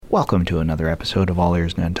Welcome to another episode of All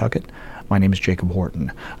Ears Nantucket. My name is Jacob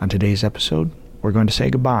Horton. On today's episode, we're going to say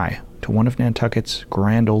goodbye to one of Nantucket's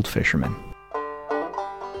grand old fishermen.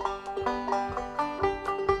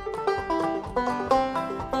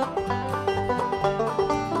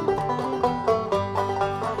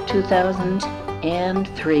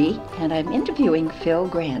 ...2003, and I'm interviewing Phil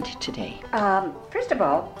Grant today. First of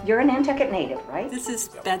all, you're a Nantucket native, right? This is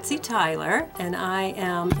Betsy Tyler, and I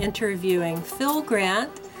am interviewing Phil Grant.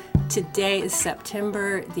 Today is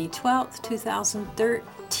September the 12th,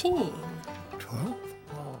 2013. 12?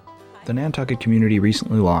 The Nantucket community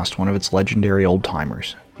recently lost one of its legendary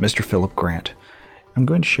old-timers, Mr. Philip Grant. I'm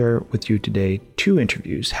going to share with you today two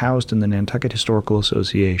interviews housed in the Nantucket Historical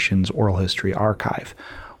Association's Oral History Archive.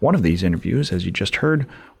 One of these interviews, as you just heard,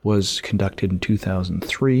 was conducted in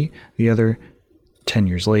 2003, the other 10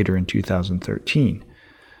 years later in 2013.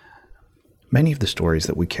 Many of the stories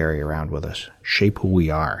that we carry around with us shape who we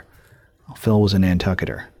are. Phil was a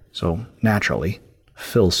Nantucketer, so naturally,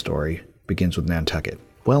 Phil's story begins with Nantucket.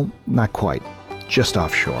 Well, not quite, just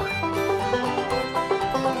offshore.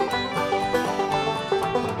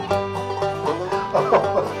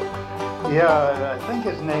 Yeah, I think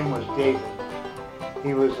his name was David.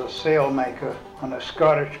 He was a sailmaker on a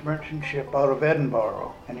Scottish merchant ship out of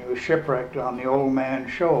Edinburgh, and he was shipwrecked on the Old Man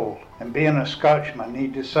Shoal. And being a Scotchman, he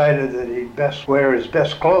decided that he'd best wear his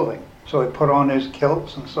best clothing. So he put on his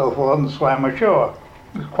kilts and so forth and swam ashore.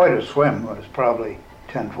 It was quite a swim. It was probably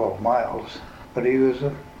 10, 12 miles. But he was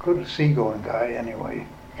a good seagoing guy anyway.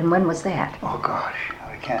 And when was that? Oh gosh,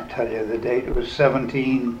 I can't tell you the date. It was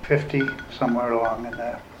 1750, somewhere along in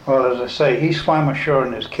there. Well, as I say, he swam ashore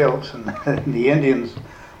in his kilts, and the Indians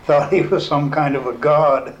thought he was some kind of a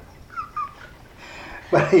god.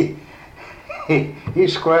 But he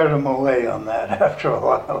squared them away on that after a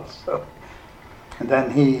while. So, and then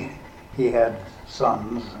he had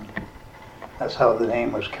sons, and that's how the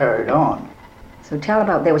name was carried on. So tell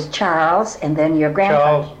about, there was Charles, and then your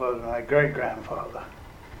grandfather. Charles was my great-grandfather,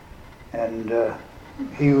 and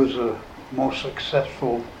he was the most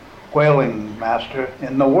successful whaling master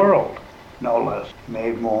in the world, no less. He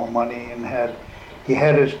made more money and he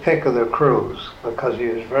had his pick of the crews because he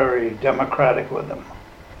was very democratic with them.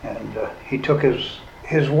 And he took his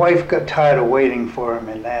wife got tired of waiting for him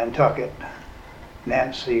in Nantucket,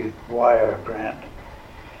 Nancy Wire Grant,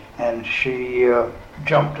 and she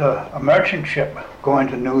jumped a merchant ship going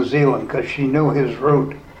to New Zealand because she knew his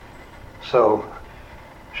route. So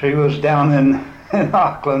she was down in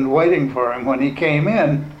Auckland waiting for him when he came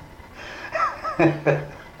in.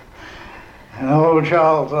 And old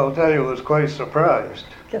Charles, I'll tell you, was quite surprised.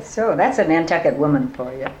 Guess so. That's a Nantucket woman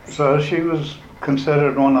for you. So she was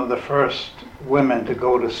considered one of the first women to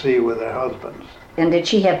go to sea with her husbands. And did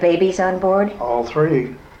she have babies on board? All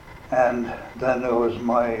three. And then there was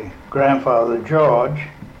my grandfather, George.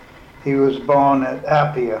 He was born at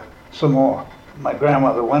Apia, Samoa. My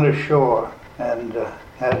grandmother went ashore and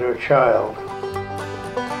had her child.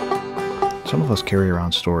 Some of us carry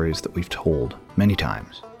around stories that we've told many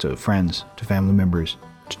times to friends, to family members,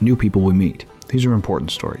 to new people we meet. These are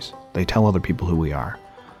important stories. They tell other people who we are.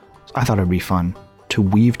 So I thought it'd be fun to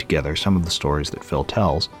weave together some of the stories that Phil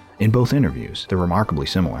tells in both interviews. They're remarkably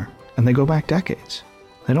similar, and they go back decades.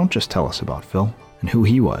 They don't just tell us about Phil and who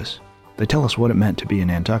he was. They tell us what it meant to be a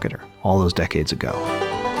Nantucketer all those decades ago.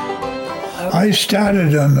 I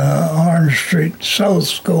started on Orange Street South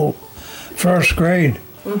School, first grade.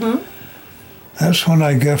 Mm-hmm. That's when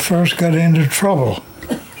I first got into trouble.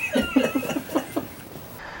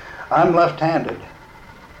 I'm left-handed.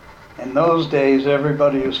 In those days,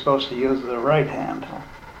 everybody was supposed to use their right hand.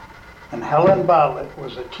 And Helen Bartlett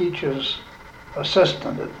was a teacher's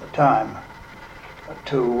assistant at the time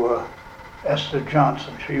to Esther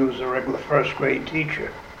Johnson. She was a regular first-grade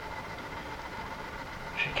teacher.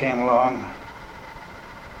 She came along.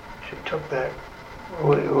 She took that.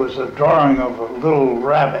 It was a drawing of a little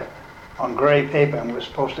rabbit on gray paper, and we're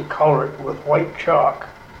supposed to color it with white chalk.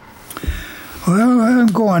 Well, I'm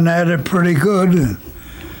going at it pretty good.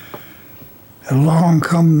 Along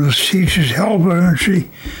come the teacher's helper, and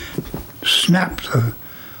she snapped the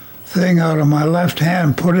thing out of my left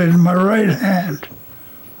hand, put it in my right hand.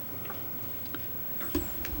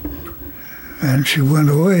 And she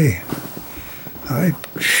went away. I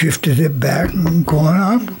shifted it back and going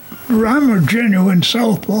up. I'm a genuine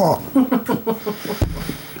southpaw.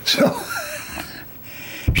 So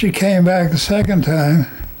she came back the second time.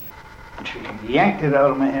 She yanked it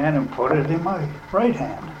out of my hand and put it in my right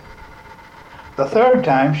hand. The third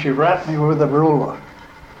time, she rapped me with a ruler,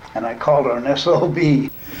 and I called her an SOB.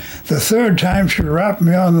 The third time, she rapped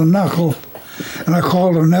me on the knuckle, and I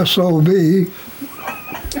called her an SOB.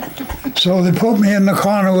 So they put me in the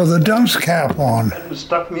corner with a dunce cap on. And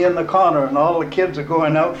stuck me in the corner, and all the kids are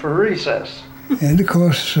going out for recess. And of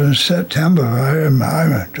course, in September, I'm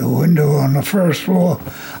at the window on the first floor.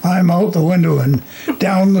 I'm out the window and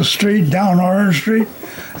down the street, down Orange Street,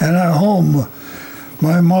 and at home.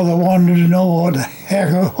 My mother wanted to know what the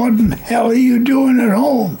hell are you doing at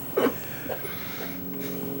home?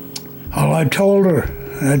 Well, I told her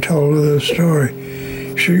the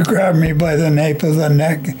story. She grabbed me by the nape of the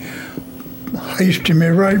neck, hoisted me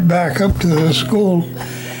right back up to the school,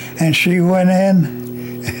 and she went in.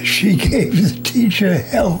 She gave the teacher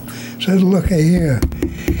hell. Said, look here,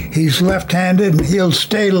 he's left-handed and he'll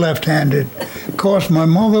stay left-handed. Of course, my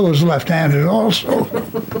mother was left-handed also.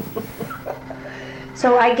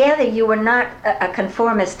 So I gather you were not a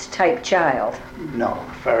conformist type child. No,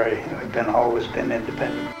 I've always been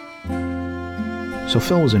independent. So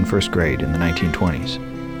Phil was in first grade in the 1920s,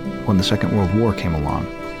 when the Second World War came along.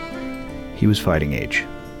 He was fighting age.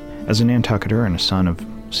 As a Nantucketer and a son of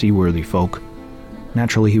seaworthy folk,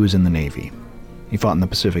 naturally he was in the Navy. He fought in the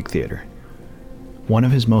Pacific Theater. One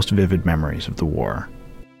of his most vivid memories of the war.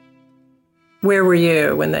 Where were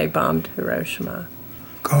you when they bombed Hiroshima?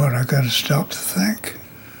 God, I got to stop to think.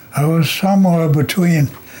 I was somewhere between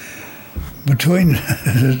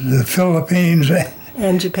the Philippines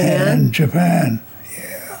and Japan. And Japan,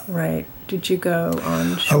 yeah. Right. Did you go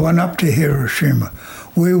on shore? I went up to Hiroshima.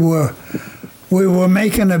 We were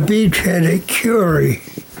making a beachhead at Curie.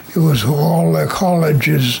 It was all the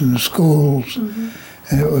colleges and schools. Mm-hmm.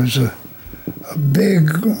 And it was a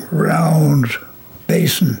big round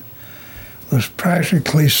basin. It was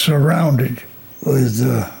practically surrounded with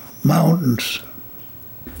mountains.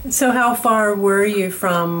 So how far were you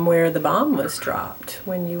from where the bomb was dropped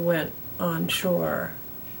when you went on shore?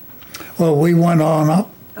 Well, we went on up.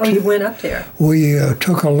 Oh, you went up there? We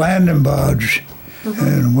took a landing barge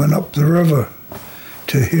and went up the river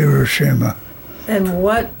to Hiroshima. And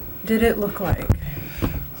what did it look like?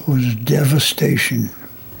 It was devastation.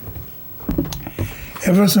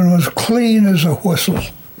 Everything was clean as a whistle.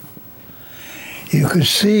 You could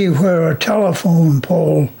see where a telephone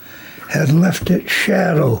pole had left its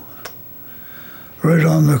shadow right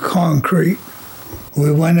on the concrete.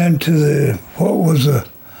 We went into what was a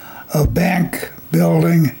bank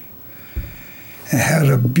building. It had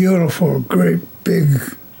a beautiful, great big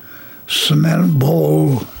cement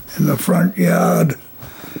bowl in the front yard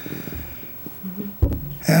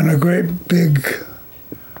and a great big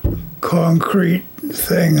concrete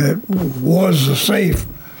thing that was a safe.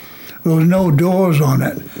 There was no doors on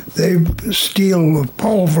it. Steel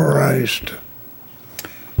pulverized.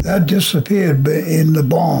 That disappeared in the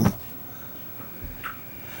bomb.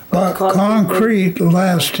 But concrete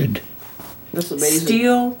lasted. That's amazing.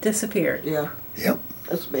 Steel disappeared. Yeah. Yep.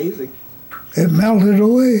 That's amazing. It melted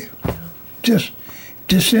away. Just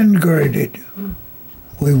disintegrated.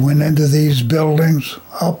 We went into these buildings,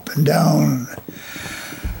 up and down.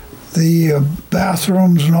 The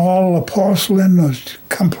bathrooms and all the porcelain was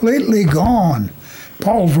completely gone,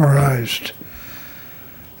 pulverized.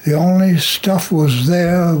 The only stuff was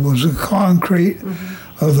there was the concrete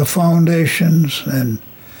of the foundations and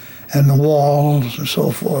the walls and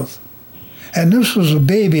so forth. And this was a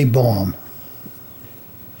baby bomb.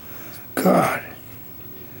 God.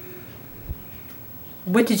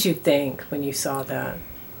 What did you think when you saw that?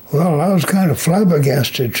 Well, I was kind of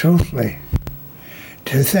flabbergasted, truthfully,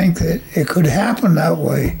 to think that it could happen that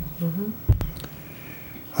way.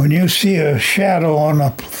 When you see a shadow on a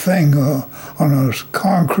thing, on a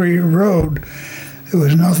concrete road, it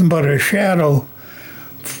was nothing but a shadow,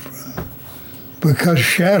 because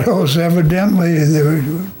shadows evidently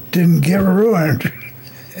didn't get ruined.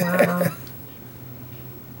 Wow.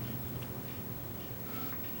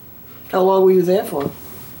 How long were you there for?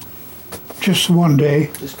 Just one day.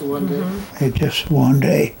 Just one day? Just one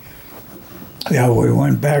day. Yeah, we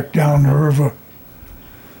went back down the river.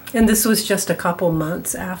 And this was just a couple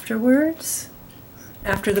months afterwards?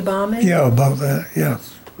 After the bombing? Yeah, about that, yeah.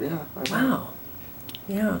 Yeah. Wow.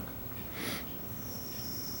 Yeah.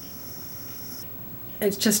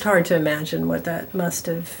 It's just hard to imagine what that must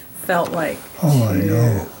have felt like. Oh, I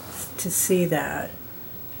know. To see that.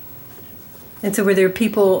 And so were there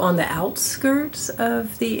people on the outskirts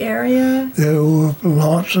of the area? There were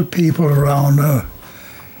lots of people around.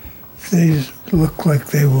 They looked like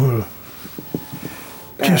they were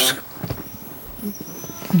just,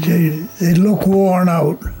 they look worn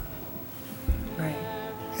out. Right.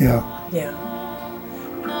 Yeah. Yeah.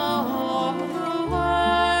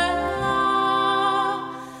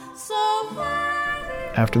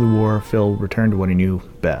 After the war, Phil returned to what he knew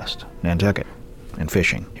best, Nantucket, and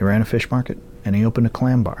fishing. He ran a fish market, and he opened a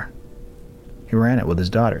clam bar. he ran it with his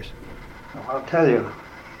daughters. Well, I'll tell you,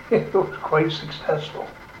 it was quite successful.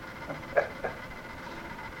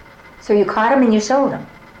 So you caught them and you sold them?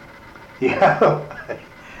 Yeah,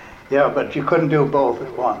 yeah, but you couldn't do both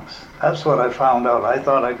at once. That's what I found out. I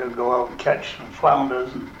thought I could go out and catch some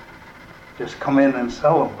flounders and just come in and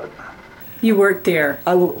sell them, but You worked there.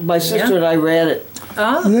 My sister and I ran it.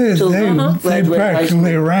 Oh, They Graduated high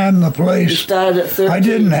practically school. ran the We place. started at 13. I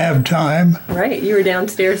didn't have time. right. You were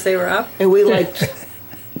downstairs, they were up. And we liked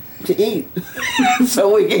to eat.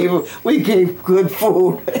 So we gave good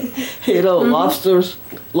food.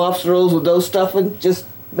 Lobster rolls with no stuffing, just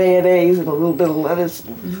mayonnaise and a little bit of lettuce.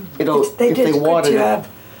 If they wanted it.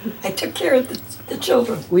 I took care of the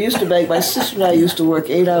children. We used to my sister and I used to work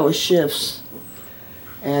 8-hour shifts,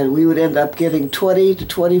 and we would end up getting $20 to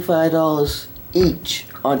 $25 each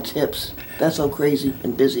on tips. That's how crazy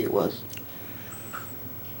and busy it was.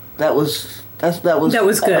 That was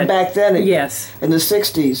good. Back then. Yes. In the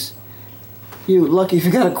 60s, you lucky if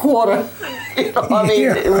you got a quarter.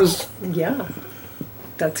 It was. Yeah.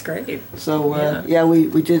 That's great. So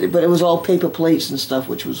we did it, but it was all paper plates and stuff,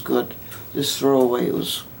 which was good. Just throw away. It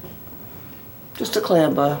was just a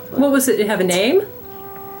clam bar. What was it? Did it have a name?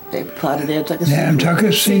 They part of Nantucket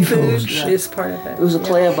Nantucket Seafoods. Is part of it. It was a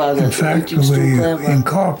clam bar. In fact, we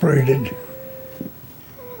incorporated.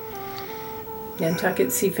 Nantucket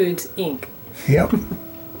Seafoods, Inc. Yep.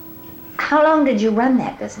 How long did you run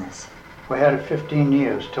that business? we had it 15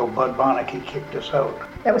 years till Bud Bonneke kicked us out.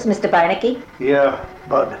 That was Mr. Beinecke? Yeah,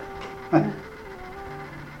 Bud. I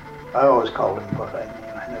always called him Bud.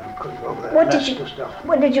 I never could go that Nestor stuff.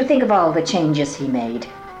 What did you think of all the changes he made?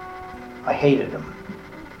 I hated him,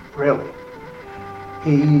 really.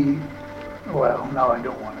 Well, now I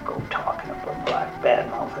don't want to go talking about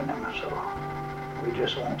bad-mouthing him, so we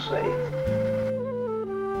just won't say.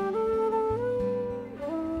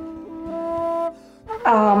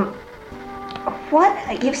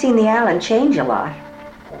 You've seen the island change a lot.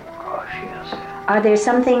 Oh, gosh, yes. Are there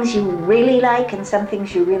some things you really like and some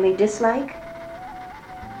things you really dislike?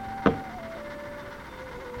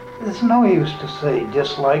 There's no use to say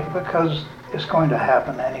dislike because it's going to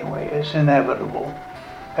happen anyway. It's inevitable.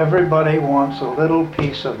 Everybody wants a little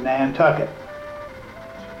piece of Nantucket.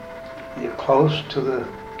 You're close to the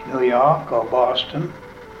New York or Boston,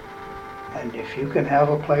 and if you can have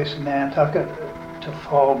a place in Nantucket to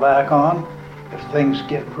fall back on, if things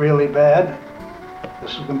get really bad,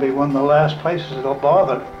 this is going to be one of the last places it'll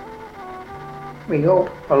bother. We hope.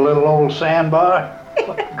 A little old sandbar?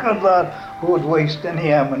 Good Lord, who would waste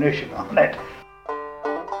any ammunition on it?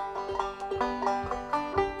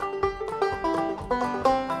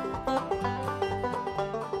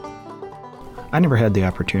 I never had the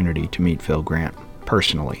opportunity to meet Phil Grant,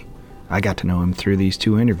 personally. I got to know him through these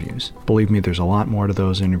two interviews. Believe me, there's a lot more to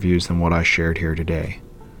those interviews than what I shared here today.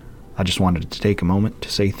 I just wanted to take a moment to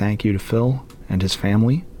say thank you to Phil and his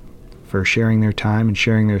family for sharing their time and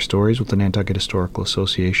sharing their stories with the Nantucket Historical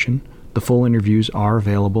Association. The full interviews are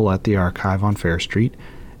available at the archive on Fair Street,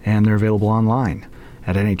 and they're available online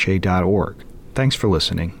at nha.org. Thanks for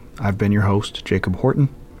listening. I've been your host, Jacob Horton,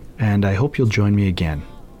 and I hope you'll join me again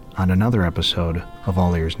on another episode of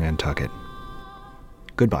All Ears Nantucket.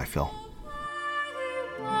 Goodbye, Phil.